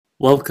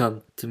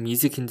Welcome to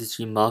Music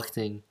Industry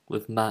Marketing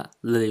with Matt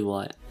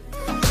Lillywhite.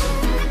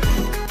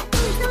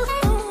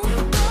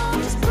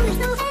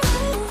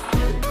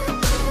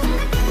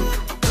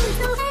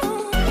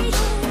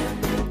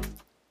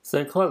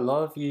 So quite a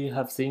lot of you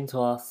have seemed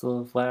to ask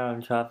sort of where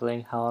I'm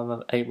travelling, how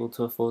I'm able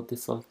to afford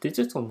this sort of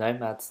digital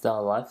nomad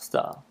style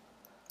lifestyle.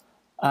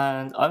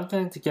 And I'm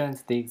going to go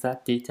into the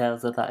exact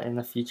details of that in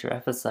a future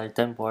episode.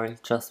 Don't worry,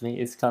 trust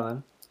me, it's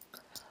coming.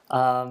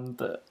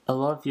 But a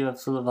lot of you have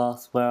sort of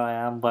asked where I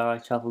am,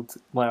 where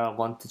where I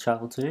want to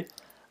travel to,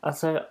 and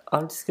so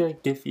I'm just going to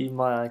give you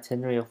my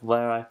itinerary of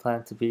where I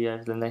plan to be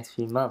over the next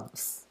few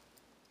months.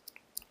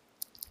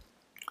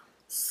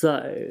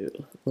 So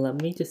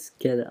let me just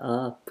get it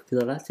up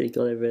because I've actually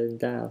got it written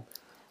down.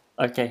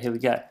 Okay, here we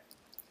go.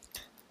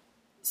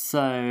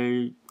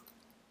 So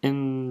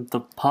in the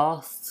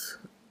past,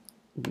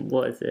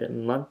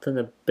 month and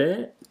a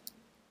bit,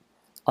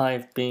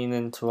 I've been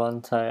in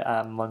Toronto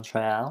and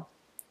Montreal.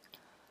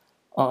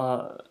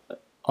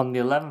 On the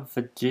 11th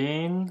of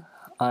June,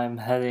 I'm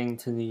heading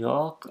to New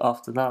York.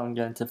 After that, I'm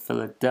going to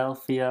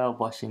Philadelphia,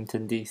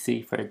 Washington,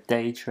 D.C. for a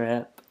day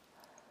trip.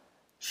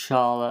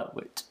 Charlotte,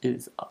 which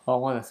is, I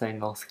want to say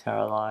North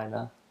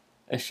Carolina.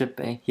 It should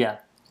be, yeah.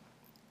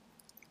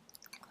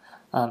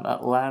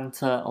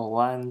 Atlanta,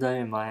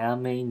 Orlando,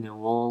 Miami, New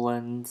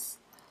Orleans,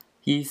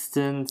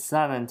 Houston,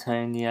 San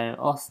Antonio,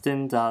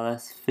 Austin,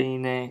 Dallas,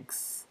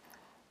 Phoenix,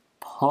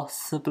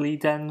 possibly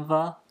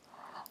Denver.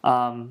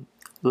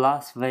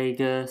 Las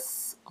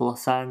Vegas,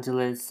 Los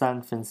Angeles,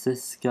 San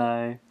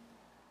Francisco,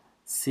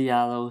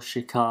 Seattle,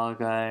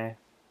 Chicago,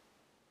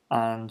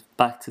 and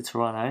back to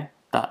Toronto.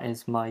 That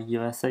is my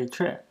USA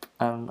trip.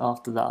 And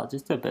after that, I'll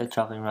just do a bit of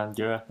traveling around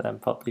Europe and then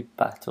probably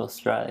back to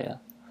Australia.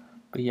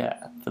 But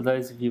yeah, for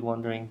those of you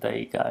wondering, there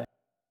you go.